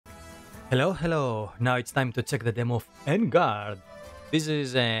Hello, hello. Now it's time to check the demo of Garde. This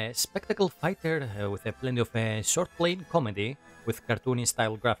is a spectacle fighter with a plenty of short playing comedy with cartoony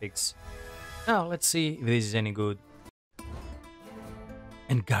style graphics. Now let's see if this is any good.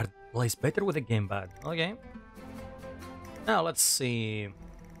 Garde plays better with a gamepad. Okay. Now let's see.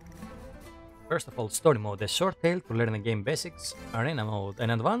 First of all, story mode, a short tale to learn the game basics, arena mode, an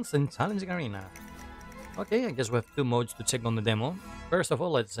advanced and challenging arena. Okay, I guess we have two modes to check on the demo. First of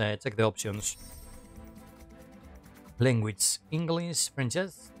all, let's check the options. Language, English, French,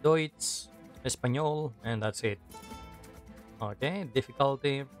 Deutsch, Espanol, and that's it. Okay,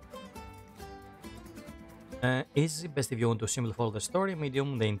 difficulty. Easy, best if you want to simply follow the story.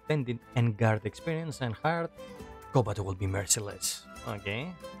 Medium, the intended Garde experience, and hard, combat will be merciless.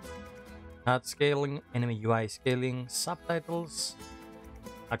 Okay. HUD scaling, enemy UI scaling, subtitles,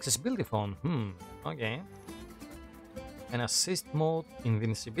 accessibility phone. Okay. And assist mode,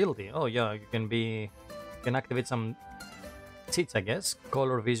 invincibility. Oh yeah, you can activate some cheats, I guess.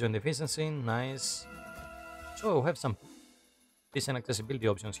 Color vision efficiency, nice. So we have some decent accessibility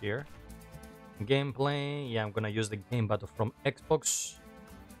options here. Gameplay, yeah, I'm gonna use the gamepad from Xbox.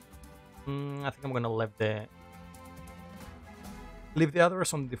 I think I'm gonna leave the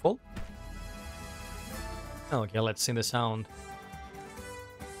others on default. Okay, let's see the sound.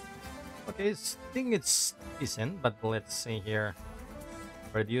 Okay, I think it's decent, but let's see here.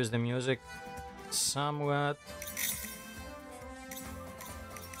 Reduce the music somewhat.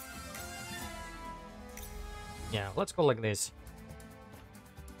 Yeah, let's go like this.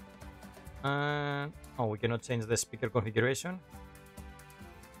 Oh, we cannot change the speaker configuration.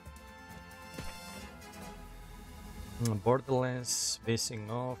 Borderless, facing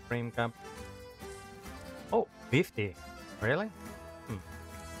off, frame cap. Oh, 50. Really?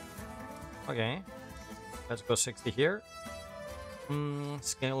 Okay. Let's go 60 here.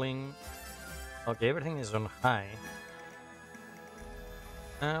 Scaling. Okay, everything is on high.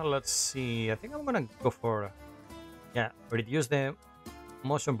 Let's see. I think I'm gonna go for... Yeah, reduce the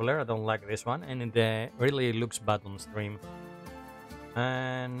motion blur. I don't like this one, and it really looks bad on stream.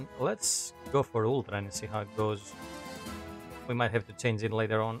 And let's go for ultra and see how it goes. We might have to change it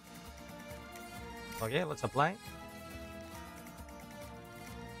later on. Okay, let's apply.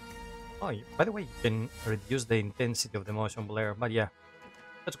 Oh, by the way, you can reduce the intensity of the motion blur, but yeah,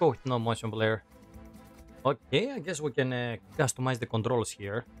 let's go with no motion blur. Okay, I guess we can customize the controls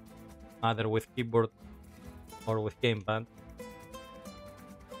here, either with keyboard or with gamepad.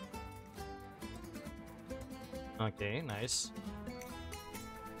 Okay, nice.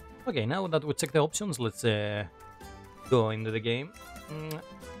 Okay, now that we check the options, let's go into the game.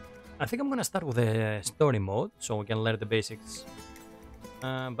 I think I'm gonna start with the story mode, so we can learn the basics.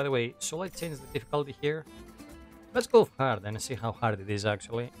 By the way, shall I change the difficulty here? Let's go hard and see how hard it is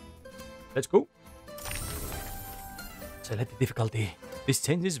actually. Let's go! Select the difficulty. This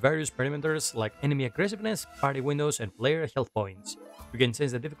changes various parameters like enemy aggressiveness, party windows, and player health points. You can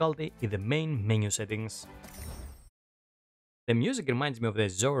change the difficulty in the main menu settings. The music reminds me of the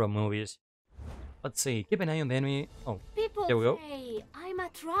Zorro movies. Let's see, keep an eye on the enemy. Oh, People here we go. say I'm a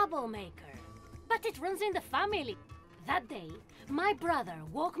troublemaker, but it runs in the family. That day, my brother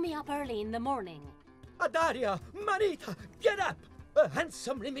woke me up early in the morning. Adaria, Marita, get up! A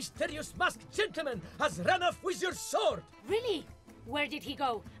handsomely mysterious masked gentleman has run off with your sword! Really? Where did he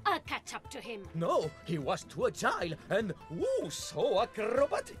go? I'll catch up to him. No, he was too agile and so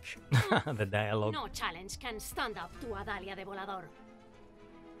acrobatic. The dialogue. No challenge can stand up to Adalia de Volador.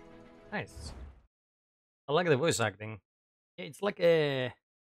 Nice. I like the voice acting. It's like a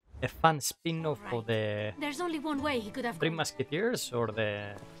fun spin-off of the There's only one way he could have Three gone. Musketeers or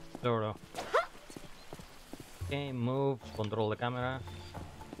the Zorro. Okay, move, control the camera.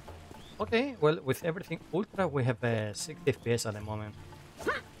 Okay, well, with everything ultra, we have 60 FPS at the moment.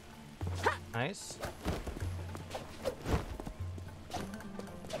 Nice.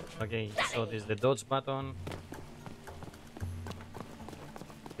 Okay, so this is the dodge button.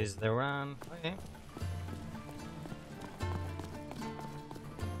 This is the run. Okay.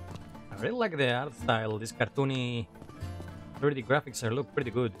 I really like the art style. This cartoony 3D graphics look pretty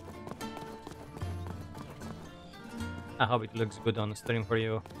good. I hope it looks good on stream for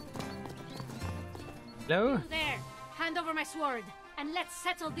you. Hello? You there! Hand over my sword, and let's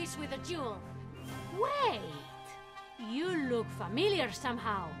settle this with a duel. Wait! You look familiar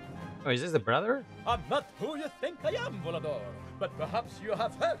somehow. Oh, is this the brother? I'm not who you think I am, Volador, but perhaps you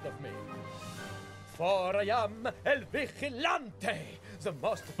have heard of me. For I am El Vigilante, the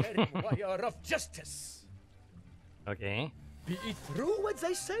most daring warrior of justice. Okay. Be it true what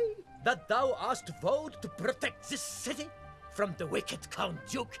they say, that thou hast vowed to protect this city? from the wicked Count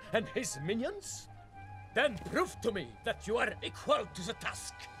Duke and his minions? Then prove to me that you are equal to the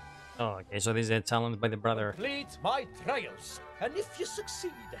task. Oh, okay, so this is a challenge by the brother. Complete my trials, and if you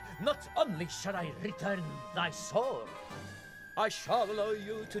succeed, not only shall I return thy sword, I shall allow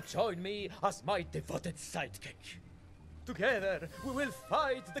you to join me as my devoted sidekick. Together, we will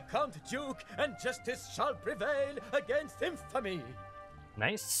fight the Count Duke, and justice shall prevail against infamy.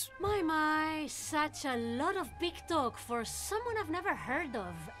 Nice. My, such a lot of big talk for someone I've never heard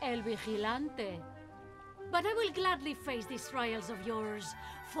of, El Vigilante. But I will gladly face these trials of yours,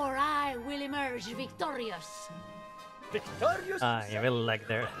 for I will emerge victorious. Victorious? I really like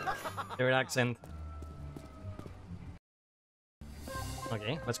their accent.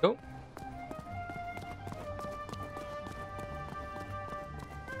 Okay, let's go.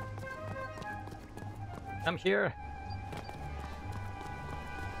 Come here.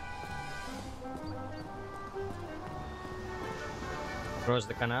 Cross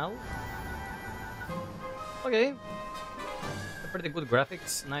the canal. Okay. Pretty good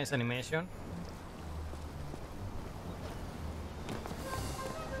graphics, nice animation.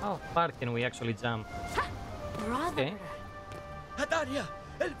 How far can we actually jump? Ha! Brother! Okay. Adaria,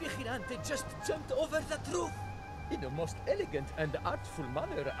 El Vigilante just jumped over that roof. In a most elegant and artful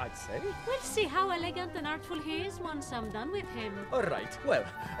manner, I'd say. We'll see how elegant and artful he is once I'm done with him. All right, well,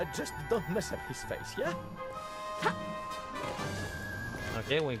 just don't mess up his face, yeah? Ha!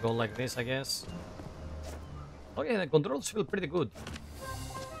 Okay, we go like this, I guess. Okay, the controls feel pretty good.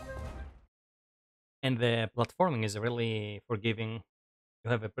 And the platforming is really forgiving.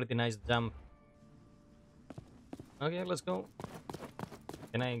 You have a pretty nice jump. Okay, let's go.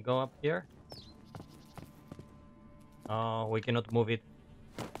 Can I go up here? Oh, we cannot move it.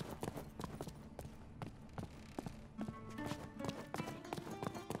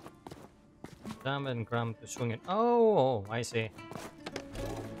 Jump and cram to swing it. Oh, I see.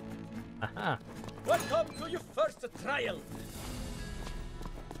 Aha. Welcome to your first trial.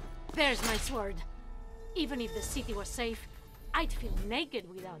 There's my sword. Even if the city was safe, I'd feel naked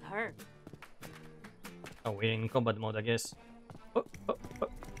without her. Oh, we're in combat mode, I guess. Oh, oh, oh.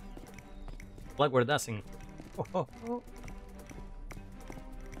 Like we're dashing. Oh, oh, oh.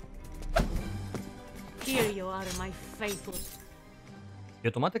 Here you are, my faithful. You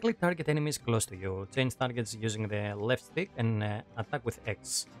automatically target enemies close to you. Change targets using the left stick and attack with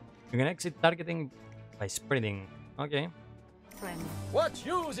X. You can exit targeting by sprinting. Okay. Friend. What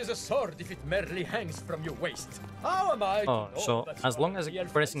use is a sword if it merely hangs from your waist? How am I? Oh, so as long as you're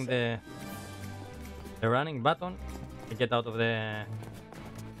pressing the running button, you get out of the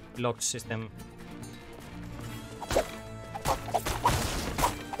lock system.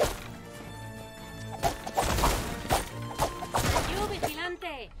 You,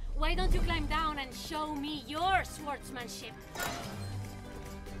 Vigilante! Why don't you climb down and show me your swordsmanship?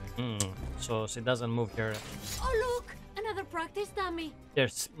 So she doesn't move her. Oh, look! Another practice dummy.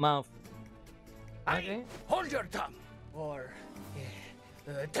 There's mouth. Okay. Hold your tongue, or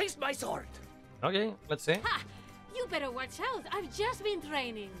taste my sword. Okay, let's see. Ha! You better watch out. I've just been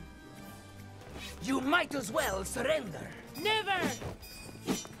training. You might as well surrender. Never!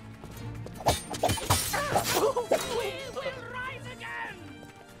 We will rise again!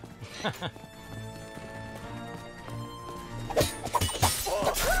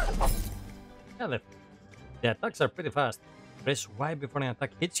 Yeah, the attacks are pretty fast. Press Y before an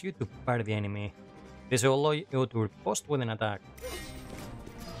attack hits you to parry the enemy. This will allow you to riposte with an attack.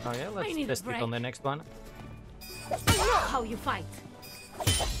 Okay, let's need a test it break. on the next one. I know how you fight.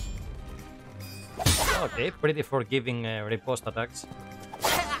 Okay, pretty forgiving riposte attacks.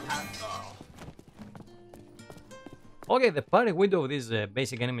 Okay, the parry window of these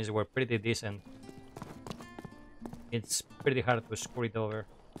basic enemies were pretty decent. It's pretty hard to screw it over.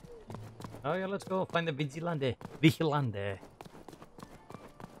 Oh yeah, let's go find the Vigilante. Vigilante.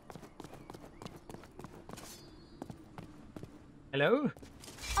 Hello?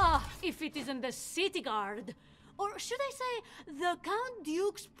 Ah, if it isn't the city guard. Or should I say, the Count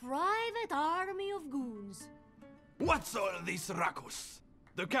Duke's private army of goons. What's all this ruckus?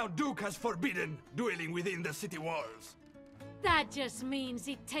 The Count Duke has forbidden dueling within the city walls. That just means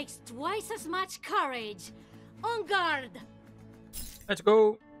it takes twice as much courage. On guard! Let's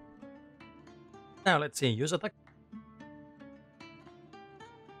go. Now let's see. Use attack.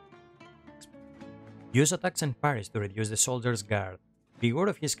 Use attacks and parries to reduce the soldier's guard. Beware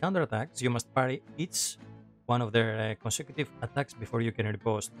of his counterattacks. You must parry each one of their consecutive attacks before you can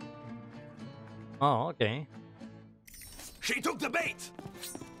riposte. Oh, okay. She took the bait!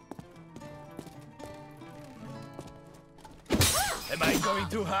 Am I going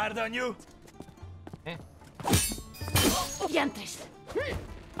too hard on you? Okay. Diantres.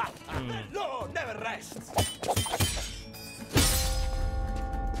 No, never rests.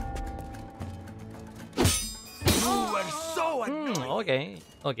 You were so annoying. Okay.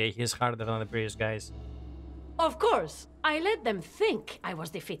 Okay, he's harder than the previous guys. Of course, I let them think I was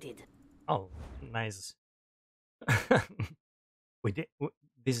defeated. Oh, nice.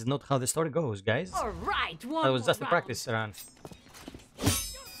 This is not how the story goes, guys. All right, one That was more just a round. practice run.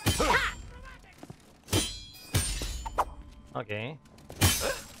 Okay.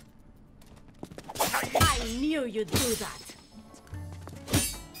 I knew you'd do that.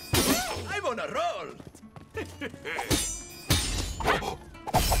 I'm on a roll.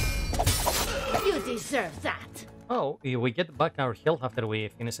 You deserve that. Oh, we get back our health after we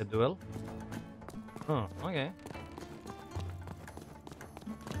finish a duel. Oh, okay.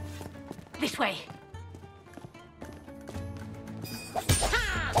 This way.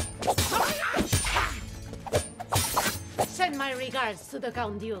 Send my regards to the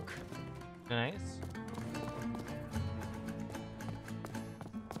Count Duke. Nice.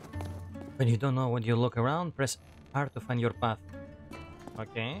 When you don't know when you look around, press R to find your path.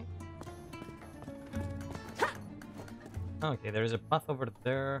 Okay. Okay, there is a path over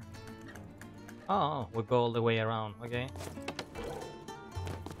there. Oh, we go all the way around. Okay.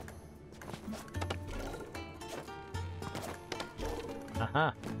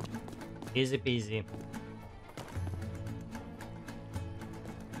 Aha. Easy peasy.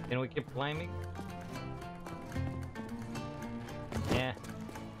 Can we keep climbing? Yeah.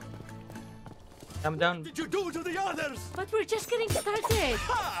 Come down. Did you do to the others? But we're just getting started.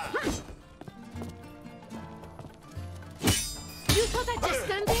 You thought I'd just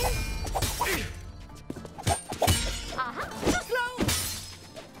stand there? Aha! Too slow!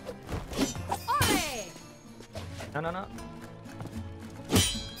 Ole! No, no, no.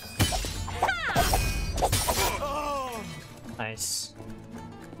 Nice.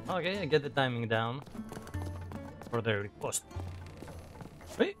 Okay, I get the timing down for the riposte.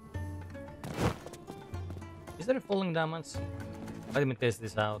 Wait. Is there a falling damage? Let me test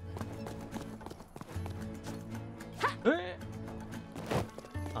this out. Eh.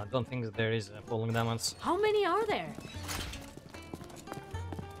 I don't think there is a falling damage. How many are there?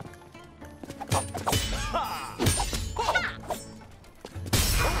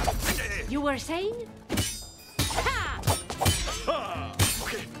 You were saying?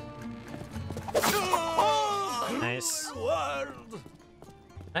 Nice. World.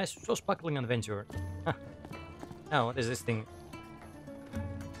 Nice swashbuckling adventure. Now, what is this thing?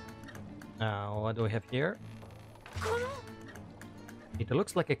 Now, what do we have here? It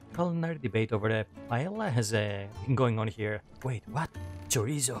looks like a culinary debate over a paella has been going on here. Wait, what?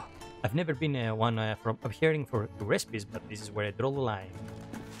 Chorizo? I've never been one from adhering for recipes, but this is where I draw the line.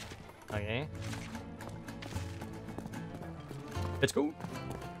 Okay. Let's go.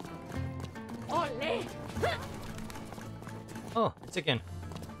 Ole! Oh, it's again.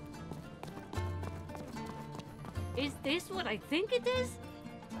 Is this what I think it is?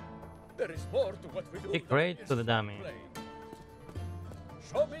 There is more to what we do. Kick than right to the just dummy. play.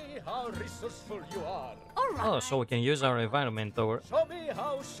 Show me how resourceful you are. All right. Oh, so we can use our environment over. Show me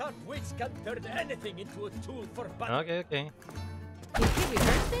how sharp wits can turn anything into a tool for battle. Okay, okay. Did you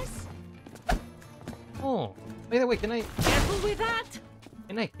rehearse this? Oh, by the way, can I Careful with that!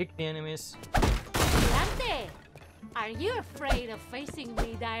 kick the enemies? Dante! Are you afraid of facing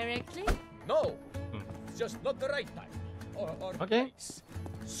me directly? No, it's just not the right time. Or Okay. place.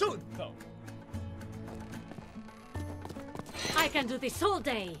 Soon, though. I can do this all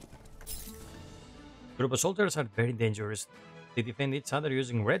day. Group of soldiers are very dangerous. They defend each other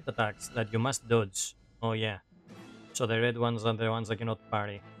using red attacks that you must dodge. Oh yeah. So the red ones are the ones that cannot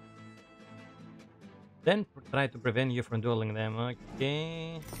parry. Then try to prevent you from dueling them.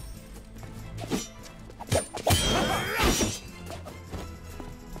 Okay.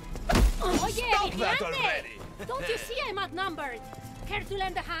 Oh yeah, Stop that Vigilante! already! Don't you see I'm outnumbered? Care to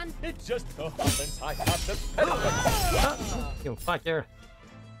lend a hand? It just so happens I have the perfect. You fucker.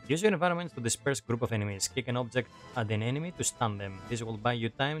 Use your environment to disperse group of enemies. Kick an object at an enemy to stun them. This will buy you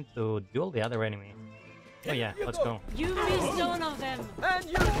time to duel the other enemy. Oh yeah, let's go. You missed none of them. And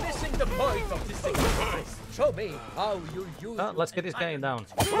you're missing the point of this exercise. Show me how you use. Let's get this guy down.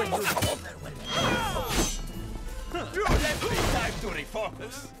 When you overwhelm. You left me time to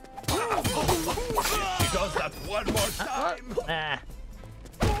refocus. She does that one more time. Ah,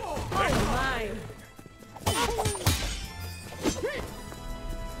 Oh my.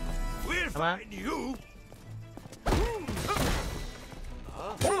 We'll Come on. find you.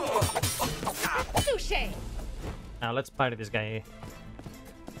 Touche! now let's parry this guy.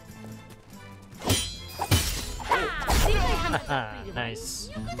 Ah! Did I Pretty Nice.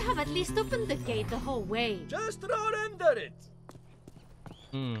 well. You could have at least opened the gate the whole way. Just run under it.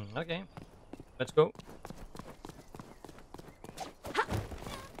 Okay. Let's go.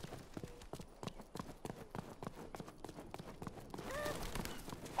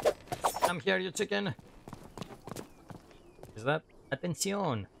 Come here, you chicken. Is that?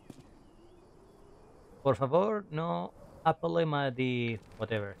 Atención. Por favor, no problema de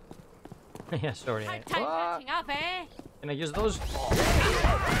whatever. Yeah, sorry. Hard time catching up, eh? Can I use those?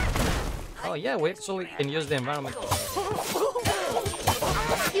 Oh yeah, we actually can use the environment.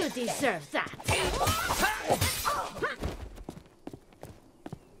 You deserve that.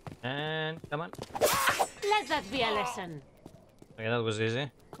 And come on. Let that be a lesson. Okay, that was easy.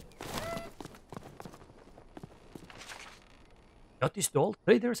 Notice to all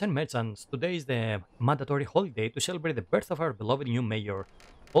traders and merchants, today is the mandatory holiday to celebrate the birth of our beloved new mayor.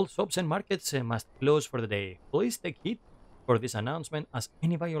 All shops and markets must close for the day. Please take heed for this announcement, as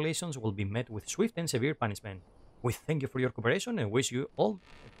any violations will be met with swift and severe punishment. We thank you for your cooperation and wish you all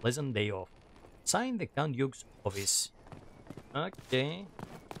a pleasant day off. Signed, the Count Duke's office. Okay.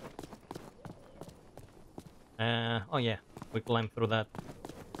 Oh yeah, we climbed through that.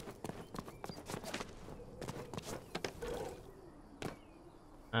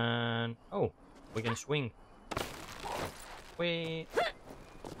 And oh, we can swing. We.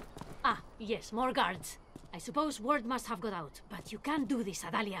 Ah, yes, more guards. I suppose word must have got out, but you can't do this,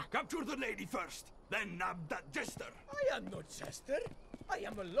 Adalia. Capture the lady first, then nab that jester. I am no jester. I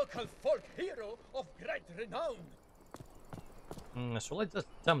am a local folk hero of great renown. So let's just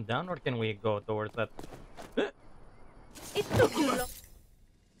jump down, or can we go towards that? It took you long.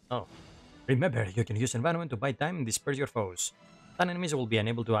 Oh. Remember, you can use environment to buy time and disperse your foes. Some enemies will be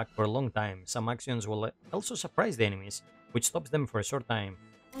unable to act for a long time. Some actions will also surprise the enemies, which stops them for a short time.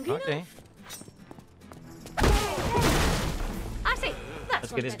 Okay. I see.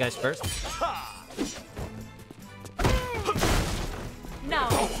 Let's get these guys first. Now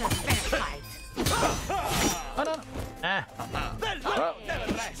it's a fair fight. Oh no! Ah! Oh.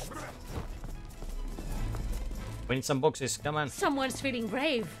 We need some boxes, come on. Someone's feeling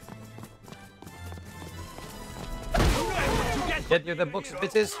brave. Get you the boxes,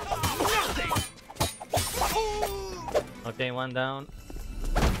 bitches! Okay, one down.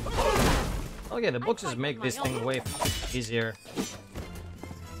 Okay, the boxes make this thing way easier.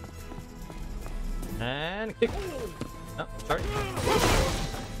 And kick! Oh, sorry.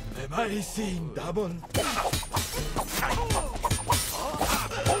 Am I seeing double?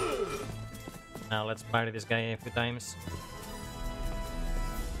 Now let's parry this guy a few times.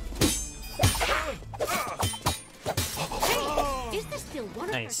 Hey, is this still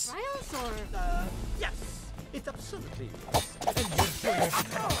one Nice. of her trials, or...? Yes, it's absolutely yes. And you're doing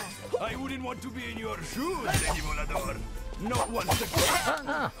it. I wouldn't want to be in your shoes, Lady Volador. Not once again.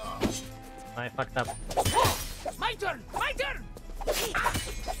 Ah, no! I fucked up. My turn! My turn!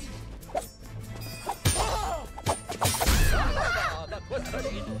 Ah, that was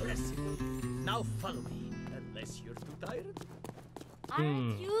very impressive. Now follow me, unless you're too tired.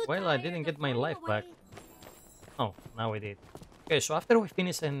 Aren't you Well, I tired didn't of get my running life back. away? Oh, now we did. Okay, so after we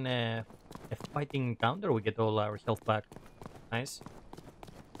finish a fighting encounter, we get all our health back. Nice.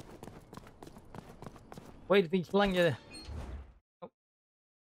 Wait, Vigilante. Oh.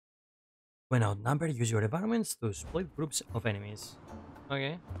 When outnumbered, use your environments to split groups of enemies.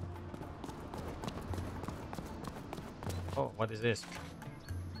 Okay. Oh, what is this?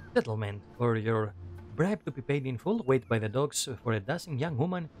 Settlement, or your bribe to be paid in full. Wait by the docks for a dashing young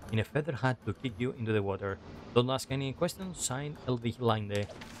woman in a feather hat to kick you into the water. Don't ask any questions. Signed, El Vigilante.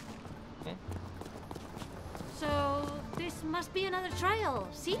 Okay. So, this must be another trial,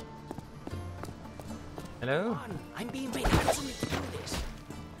 see? Hello? I'm being paid handsomely to do this.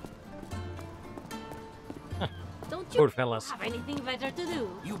 Don't Poor you fellas. have anything better to do?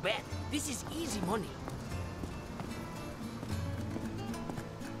 You bet. This is easy money.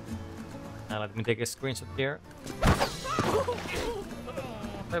 Now let me take a screenshot here.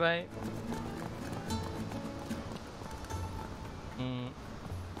 Bye bye.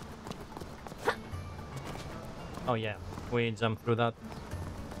 Oh yeah, we jump through that.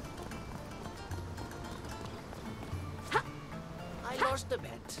 I lost the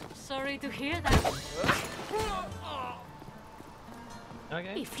bet. Sorry to hear that.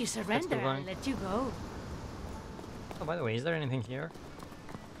 Okay. If you surrender, I'll going. let you go. Oh, by the way, is there anything here?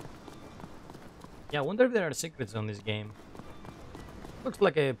 Yeah, I wonder if there are secrets on this game. Looks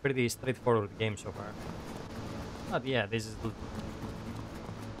like a pretty straightforward game so far. But yeah, this is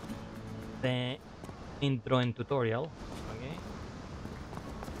the intro and tutorial. Okay.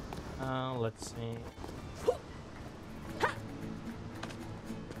 Let's see.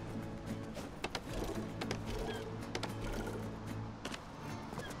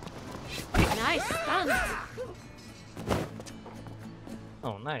 Nice stunt!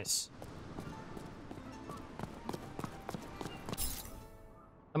 Oh, nice.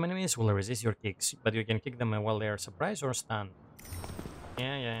 Some enemies will resist your kicks, but you can kick them while they are surprised or stunned.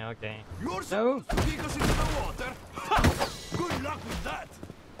 Yeah, okay. You're So, supposed to kick us into the water? Ha! Good luck with that!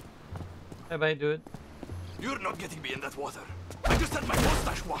 bye-bye, dude. You're not getting me in that water. I just had my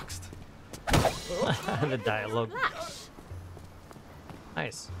mustache waxed. The dialogue. Flash!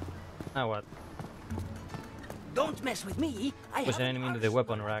 Nice. Now what? Don't mess with me. I Push an have enemy into the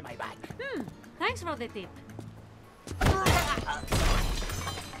weapon rack. my back. Thanks for the tip.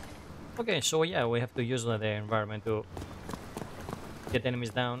 Okay, so yeah, we have to use the environment to get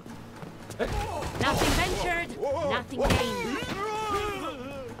enemies down. Nothing ventured, nothing gained.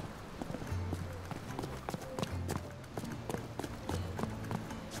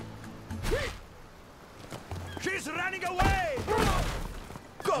 She's running away!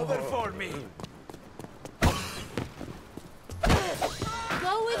 Cover for me!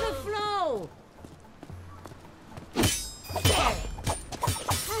 Go with the flow!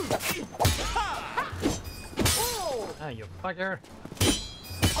 Ah, you fucker.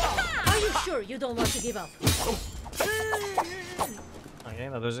 Are you sure you don't want to give up? Okay,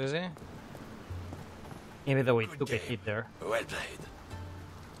 that was easy. Even though we took a hit there. Well played.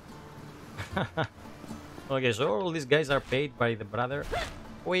 Okay, so all these guys are paid by the brother.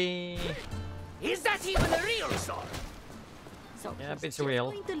 We. Is that even a real sword? So Yeah, he's it's just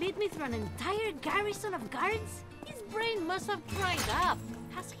real. going to lead me through an entire garrison of guards? His brain must have dried up.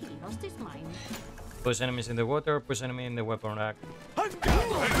 Has he lost his mind? Push enemies in the water, push enemy in the weapon rack. Give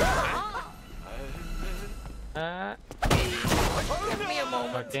me a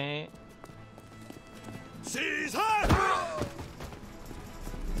moment. Okay. Seize her!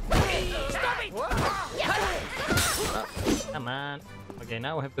 Stop it! Come on. Okay,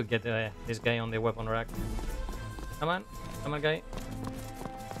 now we have to get this guy on the weapon rack. Come on. Come on, guy.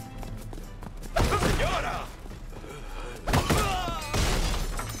 Senora!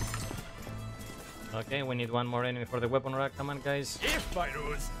 Okay, we need one more enemy for the weapon rack. Come on, guys. If I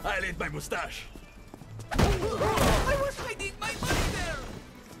lose, I'll eat my mustache. I was hiding my money there.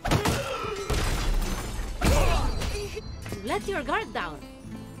 Let your guard down.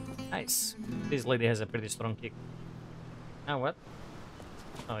 Nice. This lady has a pretty strong kick. Now what?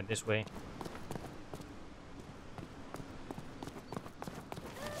 Oh, this way.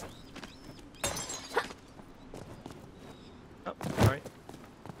 Oh, sorry.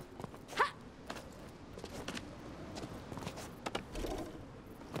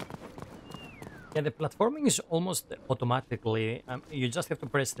 Yeah, the platforming is almost automatically. You just have to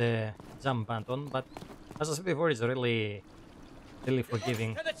press the jump button, but as I said before, it's really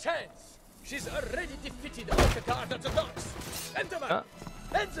forgiving. And a chance! She's already defeated all the guard at the docks! Enderman!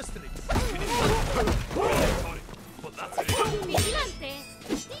 And the streets! Sorry, but that's it. Vigilante,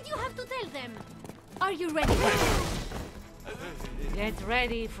 did you have to tell them? Are you ready? Get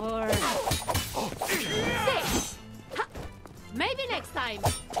ready for this. Ha! Maybe next time.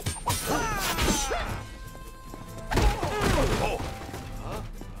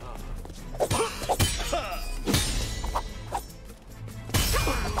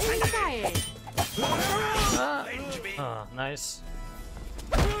 Inspired. Ah, nice.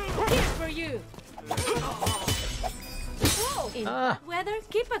 Here's for you. Whoa, in Ah. bad weather,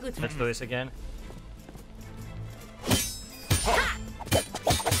 keep a good Let's do this again.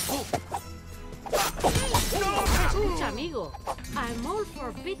 Escucha, amigo. I'm all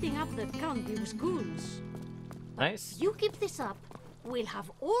for beating up the Count's goons. Nice. You keep this up, we'll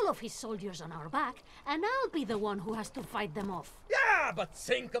have all of his soldiers on our back, and I'll be the one who has to fight them off. Yeah, but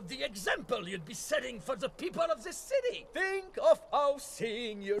think of the example you'd be setting for the people of this city. Think of how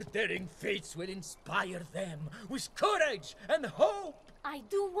seeing your daring feats will inspire them with courage and hope. I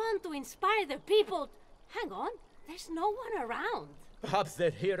do want to inspire the people. Hang on, there's no one around. Perhaps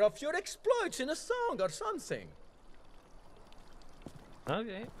they'd hear of your exploits in a song or something.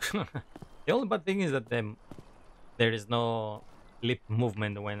 Okay. The only bad thing is that there is no lip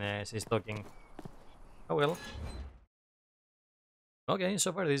movement when she's talking. Oh well. Okay,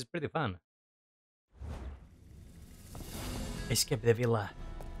 so far this is pretty fun. Escape the villa.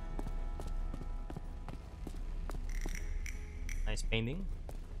 Nice painting.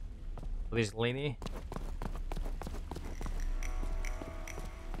 This lady.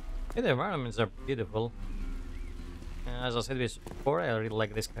 Yeah, the environments are beautiful. As I said before, I really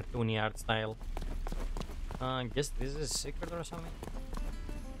like this cartoony art style. I guess this is a secret or something.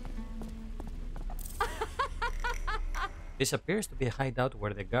 This appears to be a hideout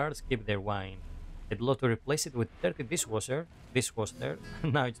where the guards keep their wine. I'd love to replace it with dirty dishwasher.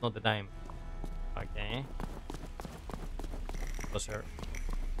 Now it's not the time. Okay. Closer.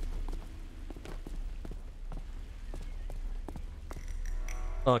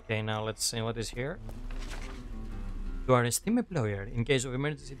 Okay, now let's see what is here. To our esteemed employer, in case of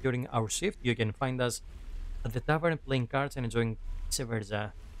emergency during our shift, you can find us at the tavern playing cards and enjoying vice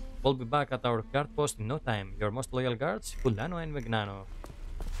versa. We'll be back at our guard post in no time. Your most loyal guards, Fulano and Magnano.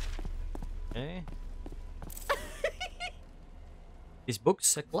 Okay. This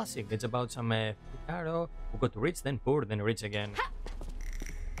book's a classic. It's about some Picaro who got rich, then poor, then rich again.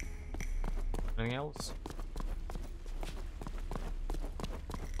 Anything else?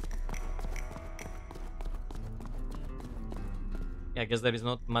 Yeah, I guess there is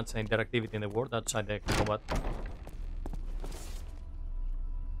not much interactivity in the world outside the combat.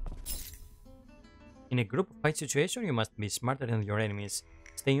 In a group fight situation, you must be smarter than your enemies.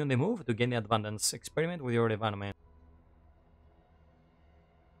 Stay on the move to gain the advantage. Experiment with your environment.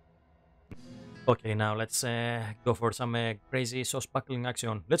 Okay, now let's go for some crazy swashbuckling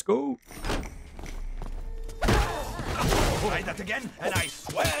action. Let's go! Try that again, and I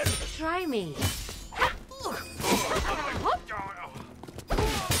swear! Try me.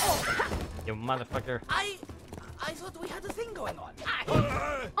 You motherfucker. I thought we had a thing going on.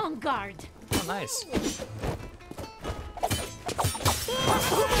 On guard. Oh, nice.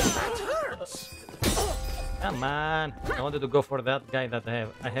 That hurts. Come on. I wanted to go for that guy that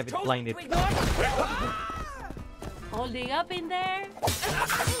I have it blinded. Holding up in there.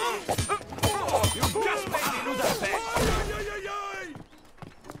 You just made me lose a bet!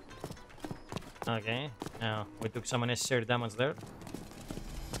 Okay, now we took some unnecessary damage there.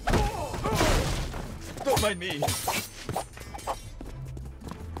 Don't mind me!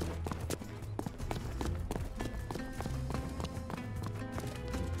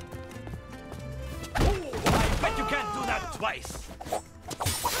 I bet you can't do that twice!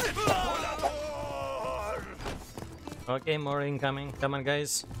 Okay, more incoming. Come on,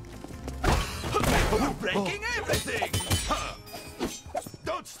 guys. You're breaking everything! Huh.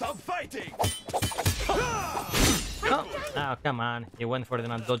 Don't stop fighting! Oh, oh, come on. He went for the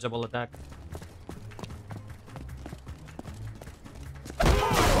non-dodgeable attack.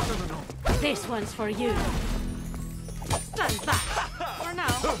 This one's for you. Stand back. For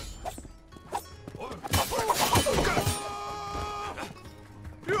now.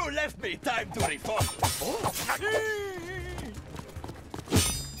 You left me time to reform.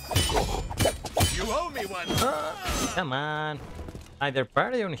 You owe me one. Come on. Either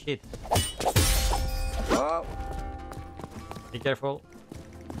parry or hit. Oh. Be careful.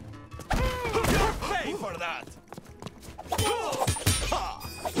 Pay for that.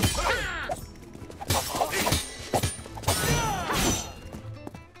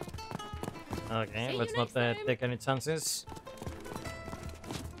 Okay, let's not take any chances.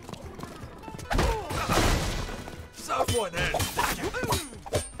 Someone else.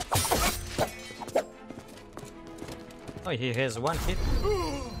 Oh, he has one hit.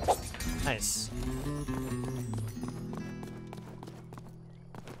 Nice.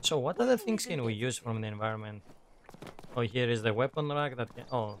 So what other things can we use from the environment? Oh, here is the weapon rack that can...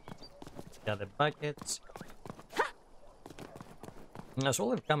 Oh, yeah, the buckets. So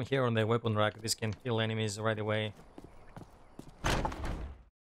we'll come here on the weapon rack. This can kill enemies right away.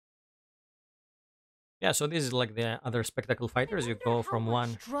 Yeah, so this is like the other spectacle fighters. You go from How one...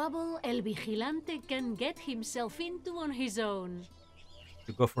 much trouble El Vigilante can get himself into on his own.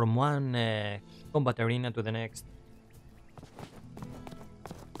 You go from one combat arena to the next.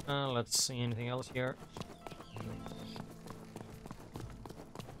 Let's see anything else here.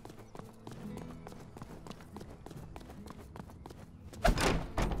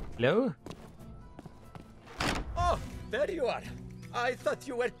 Hello? Oh, there you are. I thought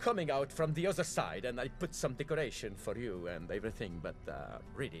you were coming out from the other side, and I put some decoration for you and everything, but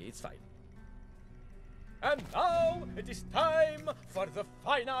really, it's fine. And now it is time for the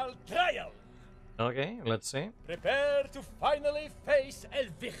final trial. Okay, let's see. Prepare to finally face El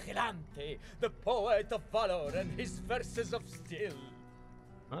Vigilante, the poet of valor and his verses of steel.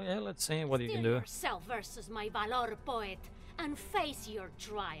 Okay, let's see what you can Steel do. yourself versus my valor poet, and face your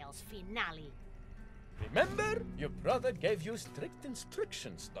trials finale. Remember, your brother gave you strict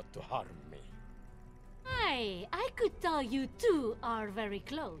instructions not to harm me. Aye, I could tell you two are very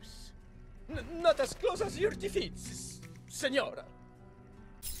close. Not as close as your defeats, Senora.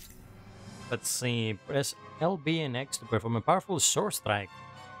 Let's see. Press LB and X to perform a powerful sword strike,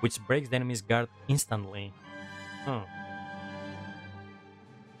 which breaks the enemy's guard instantly. Oh.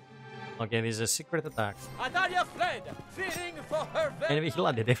 Okay, this is a secret attack. Adalia fled, fearing for her very Enemy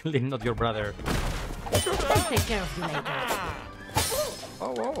Vigilante, definitely not your brother. I'll take care of you later.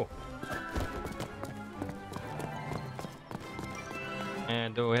 Oh, whoa.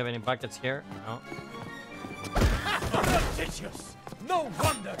 Do we have any buckets here? No. Prodigious! No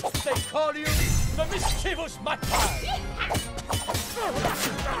wonder they call you the mischievous magpie!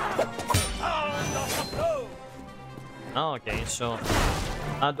 Oh, okay, so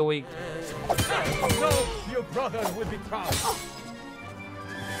how do we... No, your brother will be proud.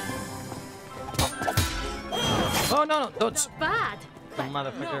 Oh, no, no, dodge! Bad. The But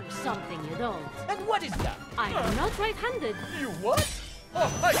motherfucker. know something you don't. And what is that? I'm not right-handed. You what?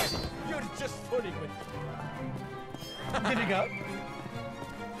 Oh, I see. You're just fooling with me. Getting up?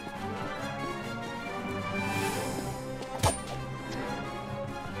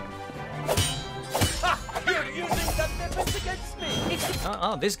 You're using that weapon against me!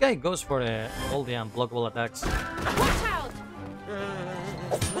 Oh, this guy goes for all the unblockable attacks. Watch out!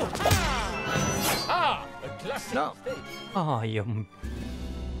 Ah! A classic No. mistake. Oh, you...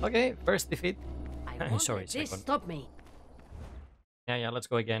 Okay, first defeat. I won't Sorry, let this second. stop me. Yeah, let's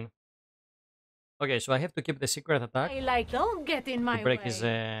go again. Okay, so I have to keep the secret attack Don't get in my to break way. his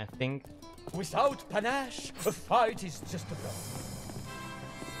thing. Without panache, a fight is just a blow.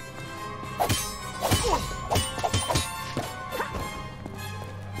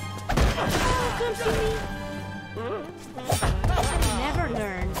 Come see me. Never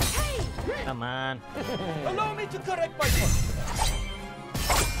learn. Hey! Come on. Allow me to correct my posture.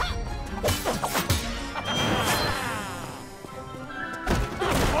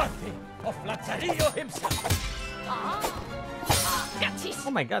 Worthy of Lazarillo himself.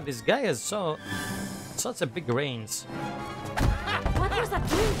 Oh my god, this guy has such a big range. What was that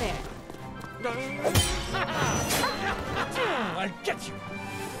doing there? I'll get you.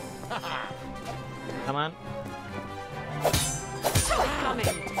 Come on. Coming.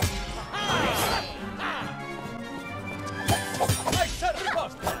 I shall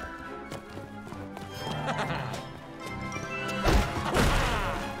riposte.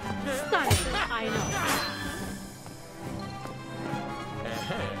 Stunning. I know.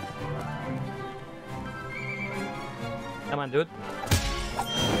 Come on, dude.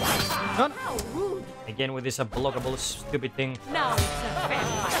 No, no. How rude. Again with this unblockable stupid thing. Now it's a fair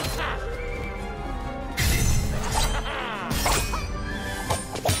fight.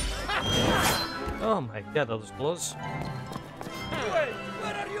 Oh my god, that was close. Wait,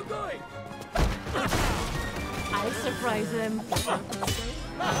 where are you going? I'll surprise them.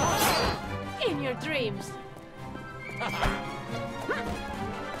 In your dreams.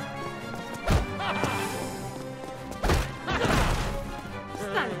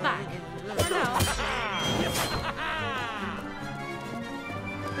 Stand back. For now.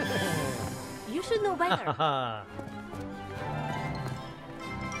 You should know better. Haha.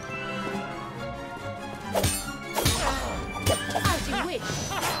 As you wish.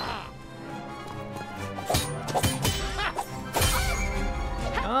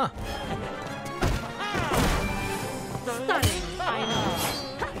 Ah, Stunning. I know.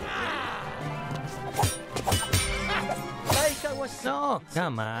 Like I was no,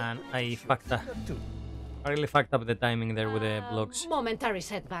 come on. I fucked up. I really fucked up the timing there with the blocks. Momentary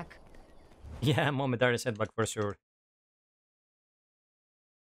setback. Yeah, momentary setback for sure.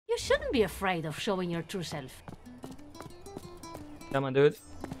 You shouldn't be afraid of showing your true self. Come on, dude.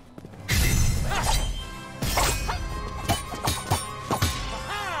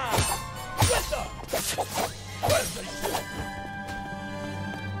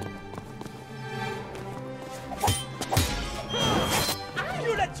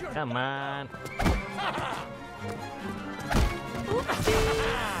 You let your Come on.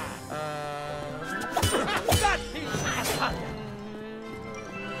 that is Italian.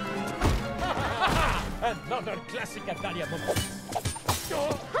 Another classic Italian moment.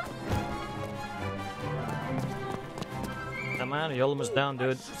 Come on, you're almost down,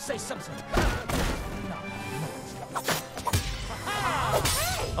 dude. Say something.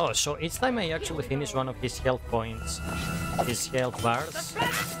 Oh, so each time I actually finish one of his health points, his health bars.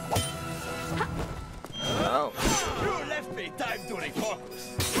 Oh, You left me time to refocus.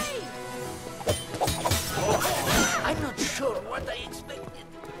 I'm not sure what I expected.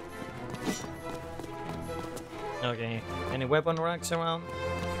 okay. Any weapon racks around?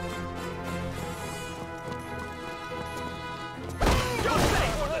 You pay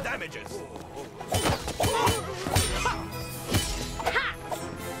for the damages.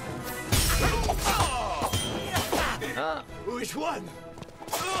 Ah, Which one?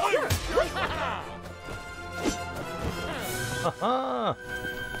 haha.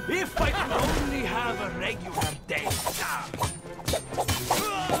 If I could only have a regular day.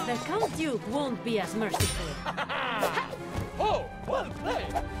 The Count Duke won't be as merciful. Oh, well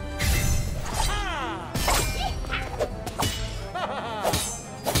played.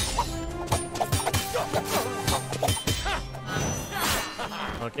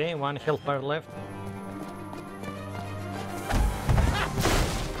 Okay, one health bar left.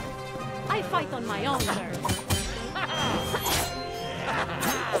 I fight on my own terms.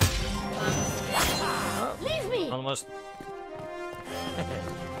 Leave me! Almost.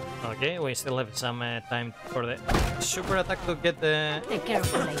 Okay, we still have some time for the super attack to get the... Take care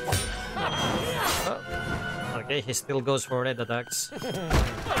of you later. Oh. Okay, he still goes for red attacks.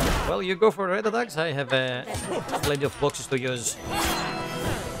 Well, you go for red attacks, I have plenty of boxes to use.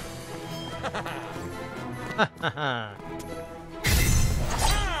 I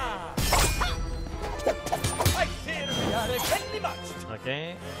fear we are against matched.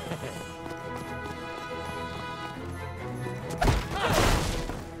 Okay.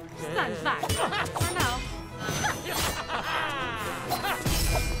 Stand back. For now.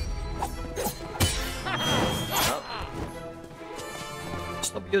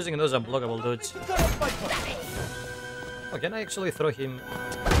 Stop using those unblockable dudes. Oh, can I actually throw him?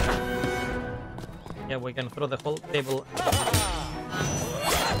 Yeah, we can throw the whole table.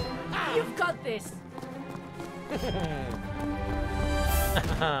 You've got this.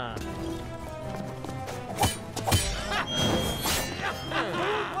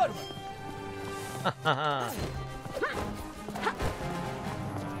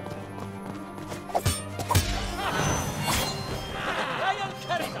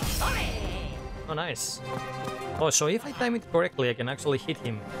 Oh, nice. Oh, so if I time it correctly, I can actually hit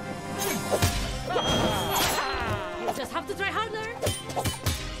him. You just have to try harder.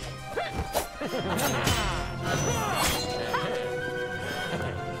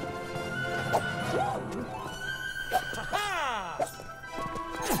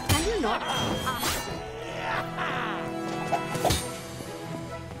 Can you not?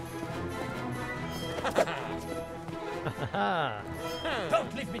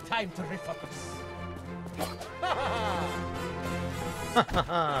 Don't leave me time to refocus.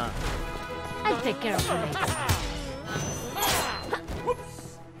 I'll take care of you later.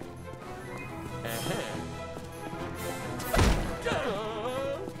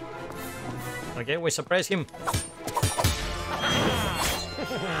 Okay, we surprise him.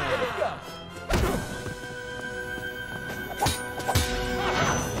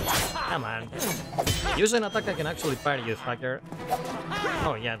 Come on. Use an attack I can actually parry, you fucker.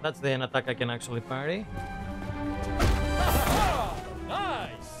 Oh yeah, that's the attack I can actually parry.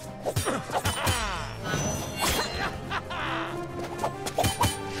 Nice.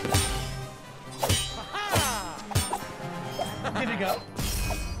 Here we go.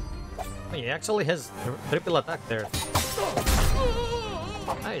 Oh, he actually has triple attack there.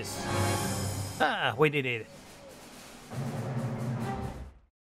 Nice. Ah, we did it.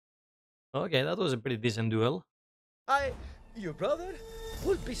 Okay, that was a pretty decent duel. Your brother,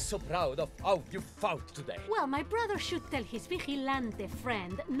 will be so proud of how you fought today. Well, my brother should tell his vigilante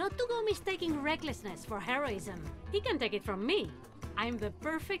friend not to go mistaking recklessness for heroism. He can take it from me. I'm the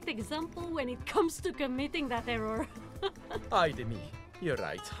perfect example when it comes to committing that error. Ay de me. You're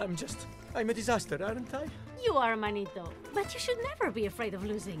right. I'm a disaster, aren't I? You are, Manito. But you should never be afraid of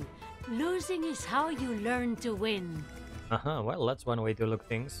losing. Losing is how you learn to win. Well, that's one way to look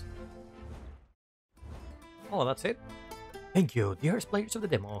things. Oh, that's it? Thank you, dearest players of the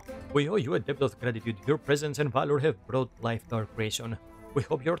demo. We owe you a debt of gratitude. Your presence and valor have brought life to our creation. We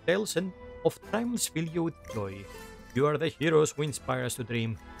hope your tales and of triumphs fill you with joy. You are the heroes who inspire us to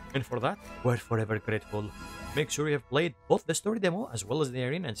dream, and for that, we're forever grateful. Make sure you have played both the story demo as well as the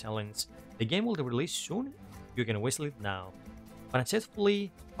arena challenge. The game will be released soon. You can whistle it now.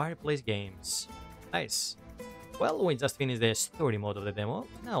 Unsuccessfully Fireplace Games. Nice. Well, we just finished the story mode of the demo.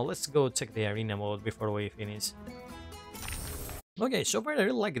 Now let's go check the arena mode before we finish. Okay, so far I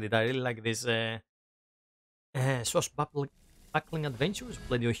really like it. I really like this Swashbuckling adventures,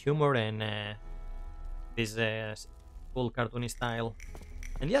 plenty of humor and this cool cartoony style.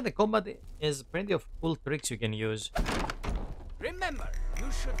 And yeah, the combat is plenty of cool tricks you can use. Remember, you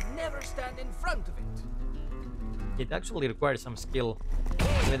should never stand in front of it. It actually requires some skill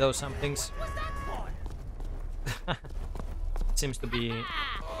with those some things. What's that for? Seems to be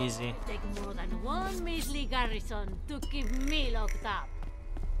easy. Take more than one measly garrison to keep me locked up.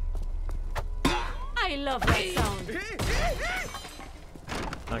 I love that sound.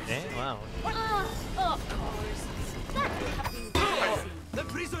 Okay, wow. Of course. That would have been crazy. The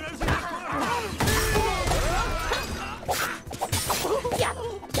prisoners in the corner! Yeah.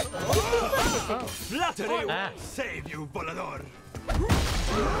 Flattery will save you, Volador!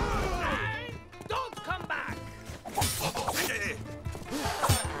 Don't come back!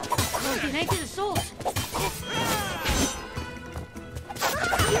 Coordinated assault.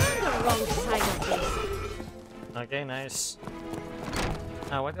 You're on the wrong side of this. Okay, nice.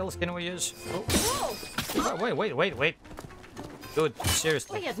 What else can we use? Oh, wait. Dude,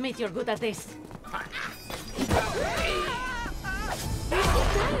 seriously. I admit you're good at this.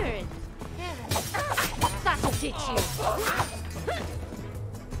 Bird. That'll teach you.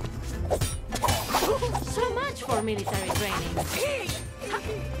 So much for military training.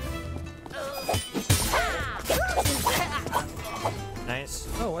 Nice.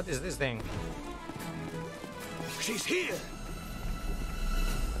 Oh, what is this thing? She's here!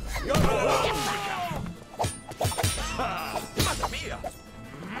 Mamma mia!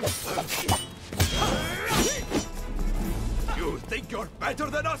 You think you're better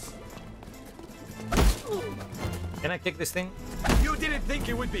than us? Can I kick this thing? You didn't think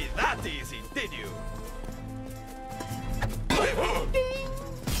it would be that easy, did you?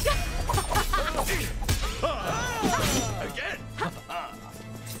 Again!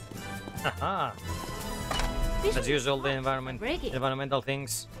 Haha. As usual, the environmental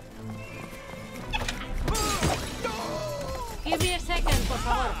things. Give me a second, por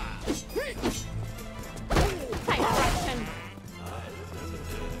favor. Fire action.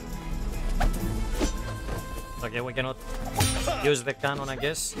 Okay, we cannot use the cannon, I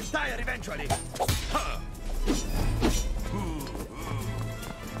guess. Tire eventually!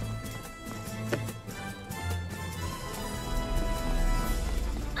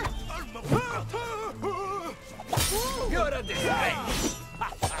 You're a disgrace!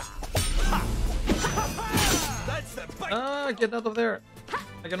 That's the bite! Ah, get out of there!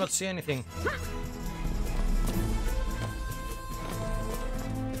 I cannot see anything.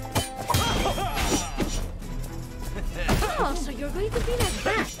 Oh, so you're going to be like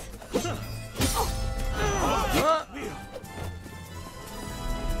that? Ah!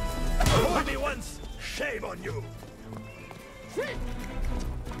 Fool me once, shame on you!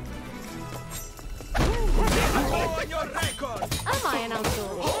 Oh, on your record! Am I an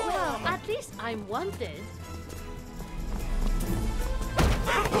outlaw? Well, at least I'm wanted.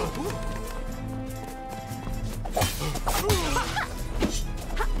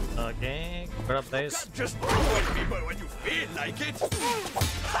 Okay, grab this. Just avoid people when you feel like it!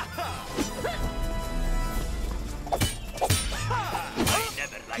 I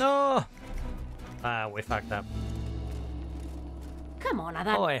never liked No! Ah, we fucked up. Come on,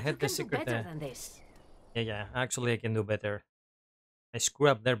 Adam. Oh, I you had the can do secret better there. than this. Yeah, actually I can do better. I screw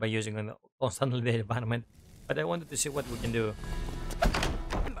up there by using constantly the environment, but I wanted to see what we can do.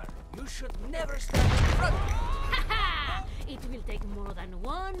 Remember, you should never stand in front of it. It will take more than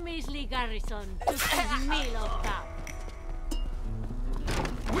one measly garrison to seize me locked up.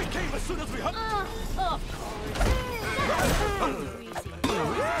 We came as soon as we had. Of course. That's easy.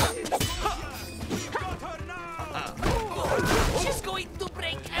 We've got her now! She's going to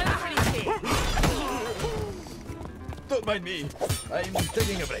break everything. Don't mind me. I'm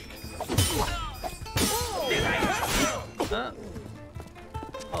taking a break. Ah.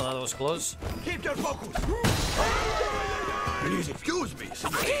 Oh, that was close. Keep your focus. Please excuse me.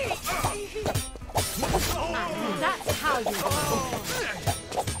 That's how you do it.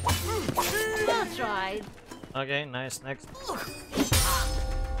 That's right. Okay, nice, next.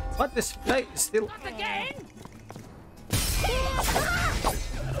 What, this plate is still... Not again!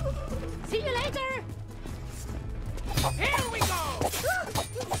 See you later! Here we go.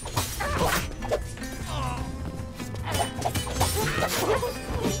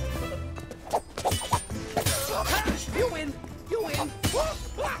 You win. You win.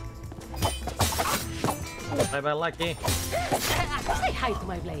 Bye-bye, Lucky. Say hi to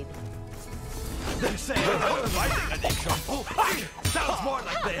my blade. They say they have a fighting addiction. Sounds more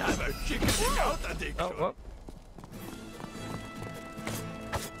like they have a chickening out addiction. Oh,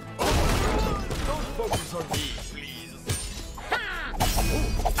 Don't focus on me, please.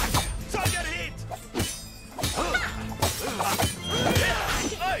 Soldier hit!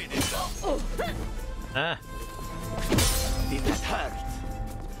 I did that. Ah, Did that hurt?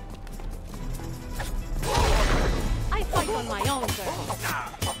 I fight on my own terms.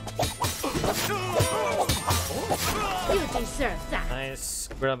 You deserve that. nice.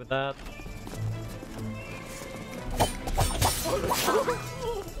 Grab that.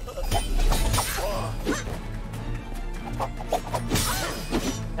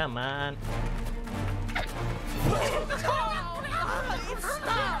 Come on. It's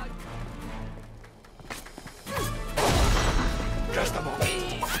stuck. Just a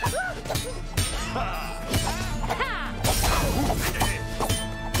moment.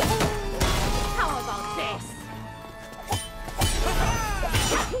 How about this?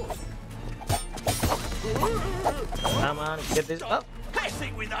 Come on, get this up.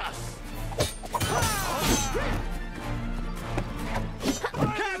 Messing with us.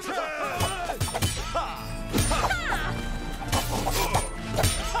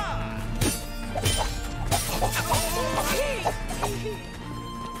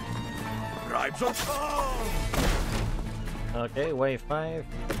 Okay, wave 5.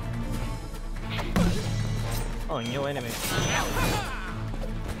 Oh, new enemy.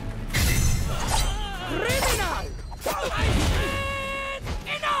 Criminal!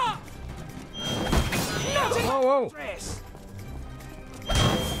 Enough! Whoa, whoa! Dress!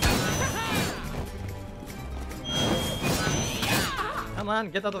 Come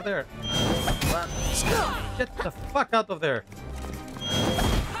on, get out of there! Get the fuck out of there!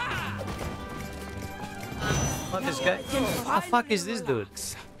 What this guy? What the fuck is this dude?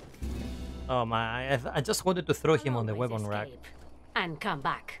 Oh my! I just wanted to throw him on the weapon rack. And come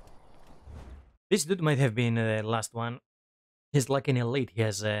back. This dude might have been the last one. He's like an elite. He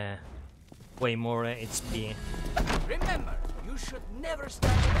has way more HP. Remember, you should never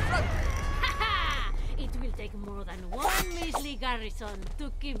stand in front of it. It will take more than one measly garrison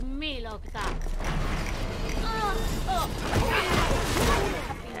to keep me locked up.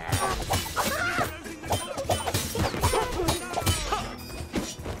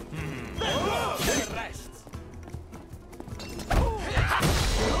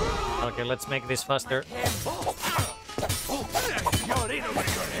 Okay, let's make this faster. You're in over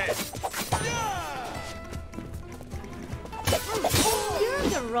your head. You're on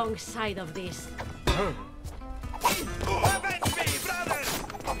the wrong side of this. Avenge me, brothers!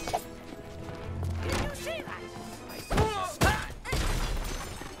 Did you see that? Back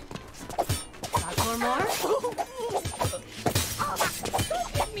for more?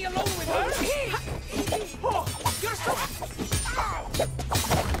 Leave me alone with her! You're so...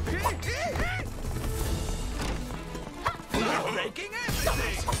 You're breaking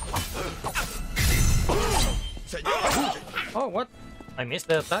everything! Senor! Oh, what? I missed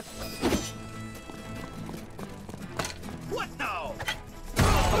the attack. What now?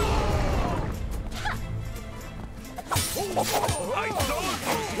 I told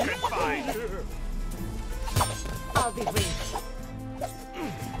you you could fight! I'll be brief.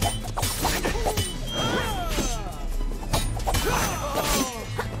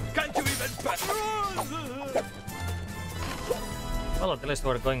 Can't you even pass? Well, at least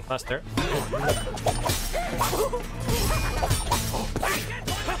we're going faster.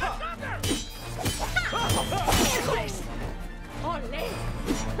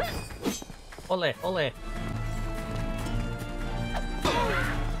 Ole! Ole, ole.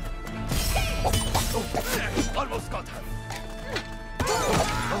 Almost got her.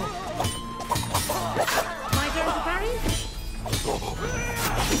 My turn to parry?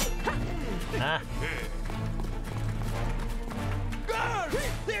 Ah, Guard!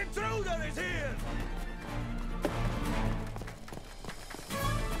 The intruder is here!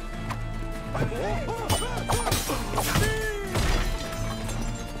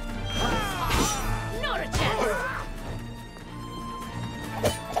 Not a chance!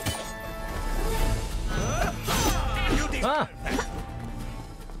 ah!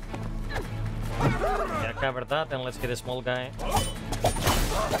 Yeah, cover that and let's get a small guy.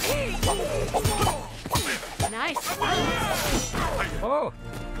 Nice! Oh!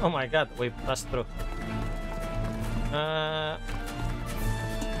 Oh my god, we passed through.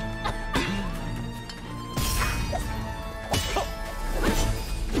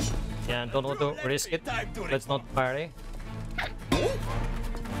 Yeah, don't want to risk it. Let's not parry.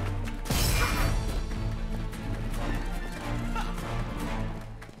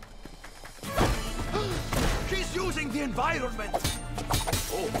 She's using the environment!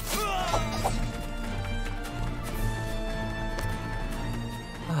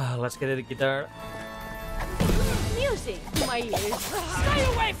 Let's get the guitar. Music to my ears. Stay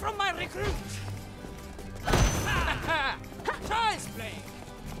away from my recruit! Child's play!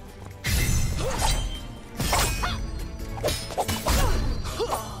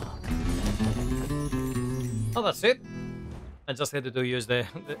 Oh, that's it. I just had to use the...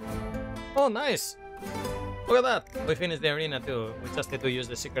 Oh, nice! Look at that! We finished the arena too. We just had to use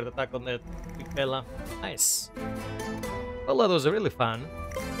the secret attack on the big fella. Nice. Well, that was really fun.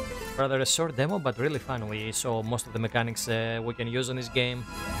 Rather a short demo, but really fun. We saw most of the mechanics we can use on this game.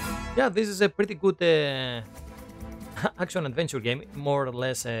 Yeah, this is a pretty good action-adventure game. More or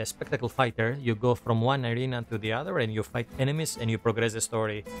less a spectacle fighter. You go from one arena to the other and you fight enemies and you progress the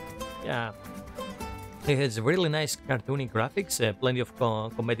story. Yeah. It has really nice cartoony graphics, plenty of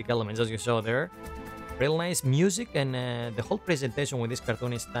comedic elements as you saw there. Real nice music, and the whole presentation with these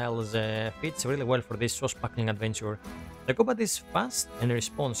cartoony styles fits really well for this swashbuckling adventure. The combat is fast and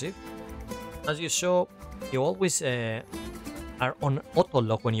responsive. As you saw, you always are on auto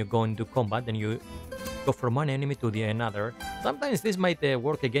lock when you go into combat and you go from one enemy to the another. Sometimes this might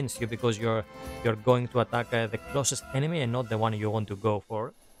work against you because you're going to attack the closest enemy and not the one you want to go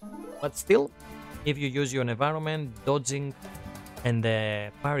for. But still, if you use your environment, dodging and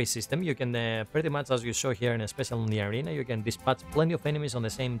the parry system. You can pretty much, as you saw here, and especially in the arena, you can dispatch plenty of enemies on the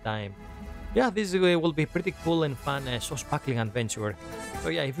same time. Yeah, this will be pretty cool and fun swashbuckling adventure. So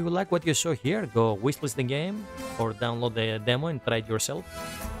yeah, if you like what you saw here, go wishlist the game or download the demo and try it yourself.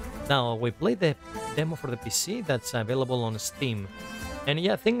 Now, we played the demo for the PC that's available on Steam. And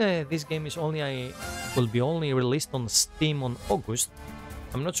yeah, I think this game is will be only released on Steam on August.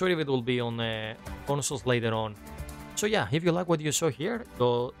 I'm not sure if it will be on consoles later on. So yeah, if you like what you saw here,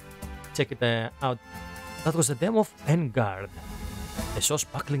 go check it out. That was the demo of Garde, a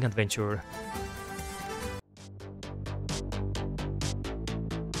swashbuckling adventure.